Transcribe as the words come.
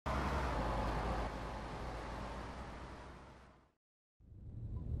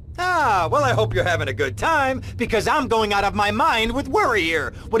Ah, well, I hope you're having a good time, because I'm going out of my mind with worry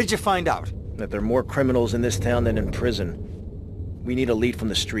here. What did you find out? That there are more criminals in this town than in prison. We need a lead from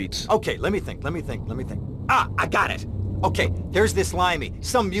the streets. Okay, let me think. Ah, I got it! Okay, there's this limey,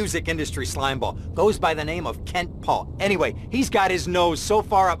 some music industry slimeball. Goes by the name of Kent Paul. Anyway, he's got his nose so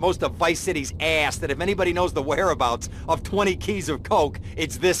far up most of Vice City's ass that if anybody knows the whereabouts of 20 keys of coke,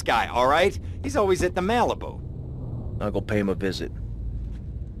 it's this guy, alright? He's always at the Malibu. I'll go pay him a visit.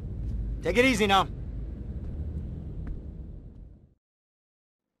 Take it easy now.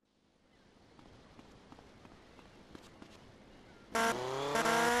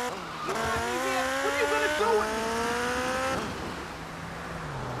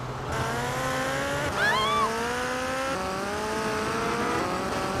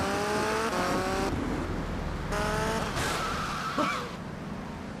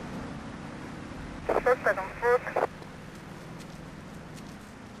 Suspect on foot.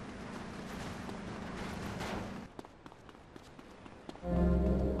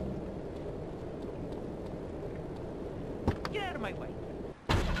 Get out of my way.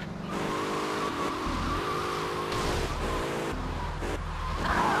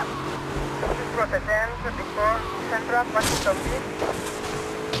 Just brought the dance before Central Washington DC.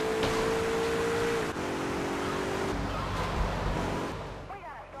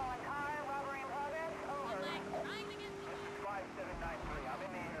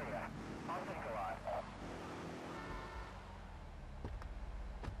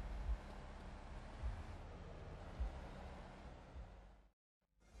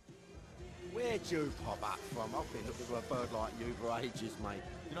 Where'd you pop up from? I've been looking for a bird like you for ages, mate.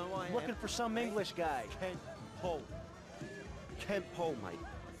 You know why I am? Looking for some English guy. Kent Paul. Kent Paul, mate.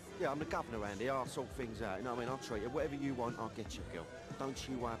 Yeah, I'm the governor around here. I'll sort things out. You know what I mean? I'll treat you. Whatever you want, I'll get you, girl. Don't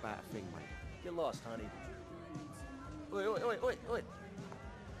you worry about a thing, mate. Get lost, honey. Oi, oi, oi, oi, oi.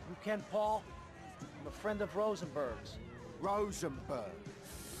 You Ken Paul? I'm a friend of Rosenberg's. Rosenberg.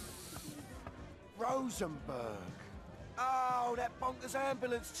 Rosenberg. Oh, that bonkers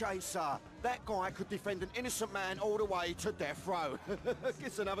ambulance chaser. That guy could defend an innocent man all the way to death row.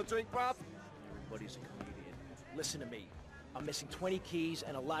 Get another drink, bruv. Everybody's a comedian. Listen to me. I'm missing 20 keys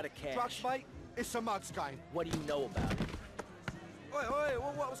and a lot of cash. Drugs, mate? It's a mug's game. What do you know about it? Oi, oi,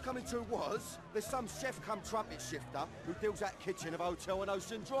 well, what I was coming to was, there's some chef come trumpet shifter who deals at kitchen of a hotel on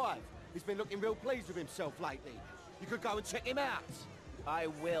Ocean Drive. He's been looking real pleased with himself lately. You could go and check him out. I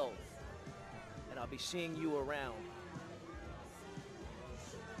will. And I'll be seeing you around.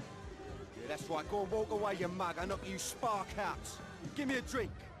 Yeah, that's right. Go and walk away, you mug. I knock you spark out. Give me a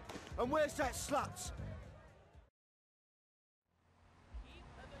drink. And where's that slut? Keep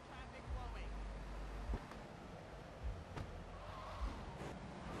the traffic flowing.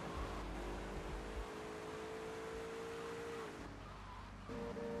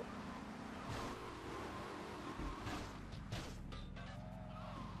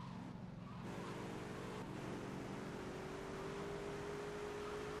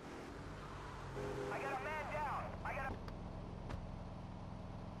 I got a man down. I got a...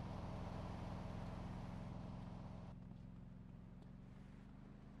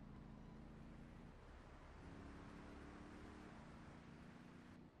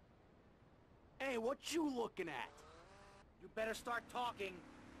 Hey, what you looking at? You better start talking.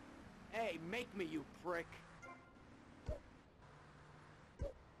 Hey, make me, you prick.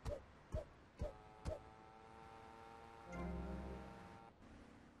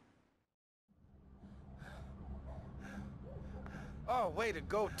 Oh, way to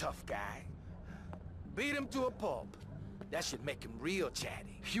go, tough guy. Beat him to a pulp. That should make him real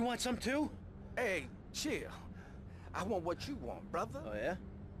chatty. You want some too? Hey, chill. I want what you want, brother. Oh, yeah?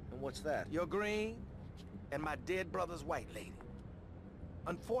 And what's that? Your green and my dead brother's white lady.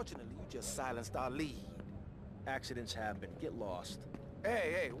 Unfortunately, you just silenced our lead. Accidents happen. Get lost.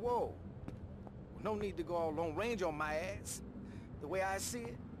 Hey, whoa. No need to go all Lone Ranger on my ass. The way I see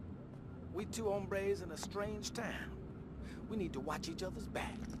it, we two hombres in a strange town. We need to watch each other's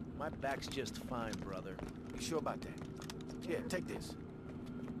back. My back's just fine, brother. You sure about that? Here, take this.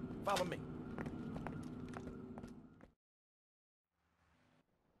 Follow me.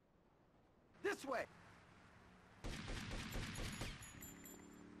 This way!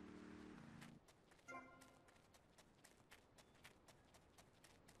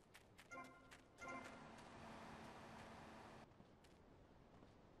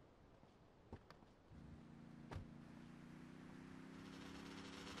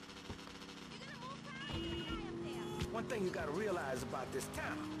 One thing you gotta realize about this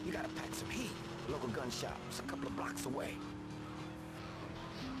town, you gotta pack some heat. Local gun shops a couple of blocks away.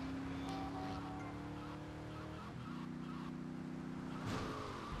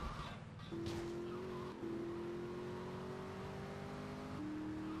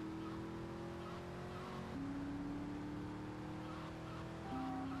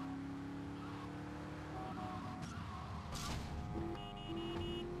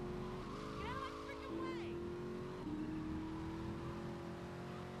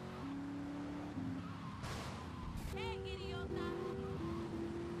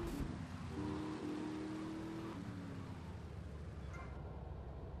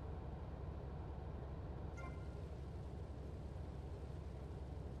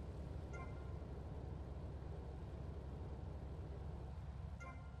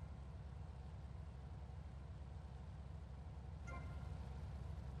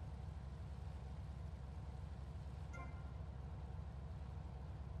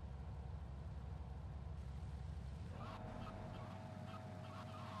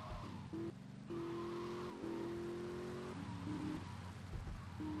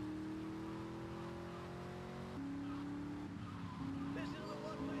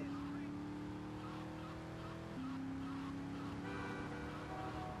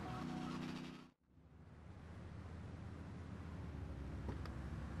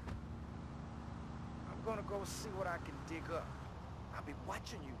 gonna go see what I can dig up. I'll be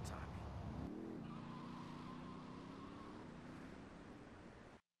watching you, Tommy.